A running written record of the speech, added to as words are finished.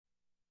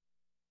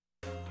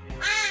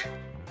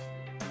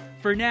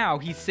For now,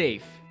 he's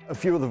safe. A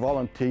few of the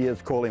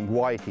volunteers call him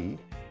Whitey.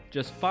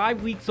 Just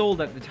 5 weeks old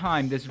at the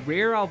time, this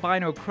rare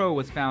albino crow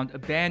was found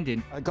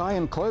abandoned. A guy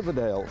in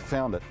Cloverdale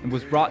found it. And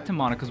was brought to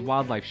Monica's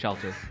wildlife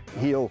shelter.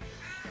 He'll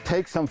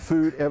take some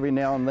food every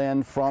now and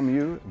then from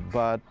you,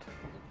 but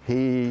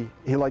he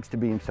likes to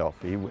be himself.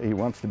 He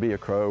wants to be a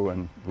crow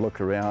and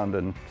look around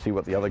and see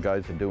what the other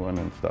guys are doing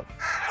and stuff.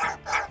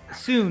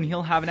 Soon,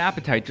 he'll have an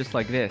appetite just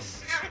like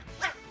this.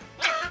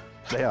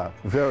 They are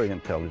very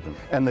intelligent,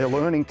 and their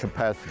learning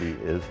capacity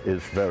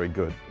is very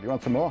good. You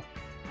want some more?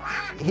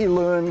 He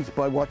learns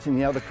by watching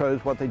the other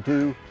crows, what they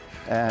do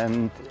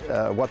and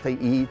what they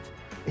eat.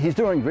 He's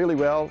doing really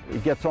well. He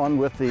gets on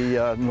with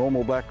the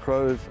normal black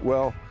crows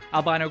well.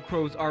 Albino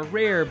crows are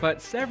rare,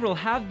 but several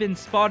have been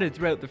spotted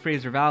throughout the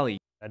Fraser Valley.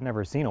 I'd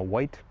never seen a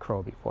white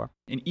crow before.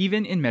 And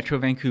even in Metro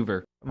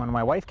Vancouver. When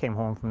my wife came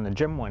home from the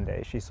gym one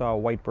day, she saw a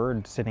white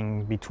bird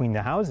sitting between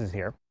the houses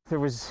here. There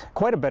was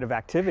quite a bit of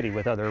activity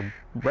with other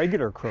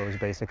regular crows,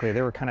 basically.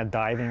 They were kind of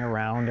diving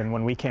around, and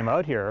when we came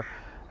out here,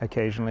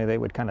 occasionally they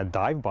would kind of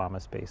dive bomb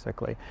us,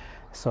 basically.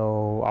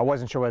 So I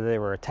wasn't sure whether they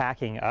were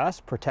attacking us,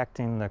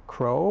 protecting the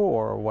crow,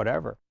 or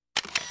whatever.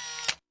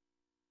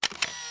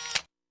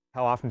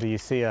 How often do you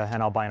see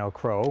an albino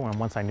crow? And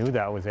once I knew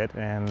that was it,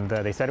 and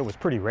they said it was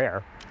pretty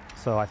rare,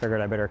 so I figured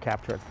I better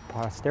capture it for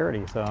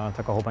posterity, so I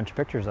took a whole bunch of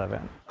pictures of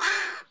it.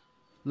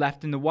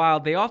 Left in the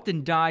wild, they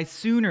often die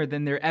sooner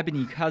than their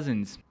ebony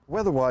cousins.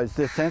 Weather-wise,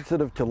 they're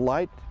sensitive to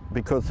light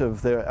because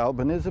of their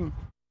albinism.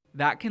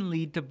 That can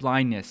lead to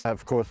blindness.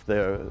 Of course,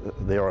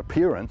 their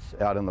appearance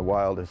out in the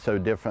wild is so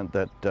different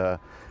that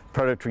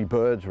predatory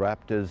birds,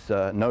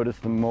 raptors, notice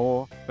them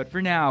more. But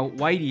for now,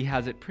 Whitey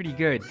has it pretty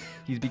good.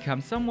 He's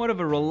become somewhat of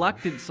a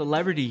reluctant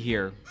celebrity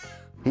here.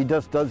 He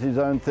just does his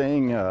own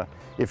thing.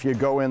 If you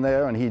go in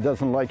there and he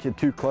doesn't like you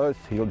too close,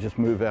 he'll just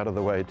move out of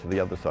the way to the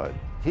other side.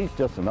 He's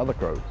just another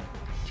crow.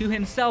 To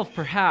himself,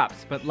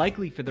 perhaps, but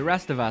likely for the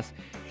rest of us,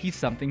 he's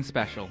something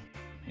special.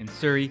 In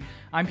Surrey,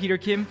 I'm Peter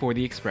Kim for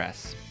The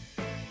Express.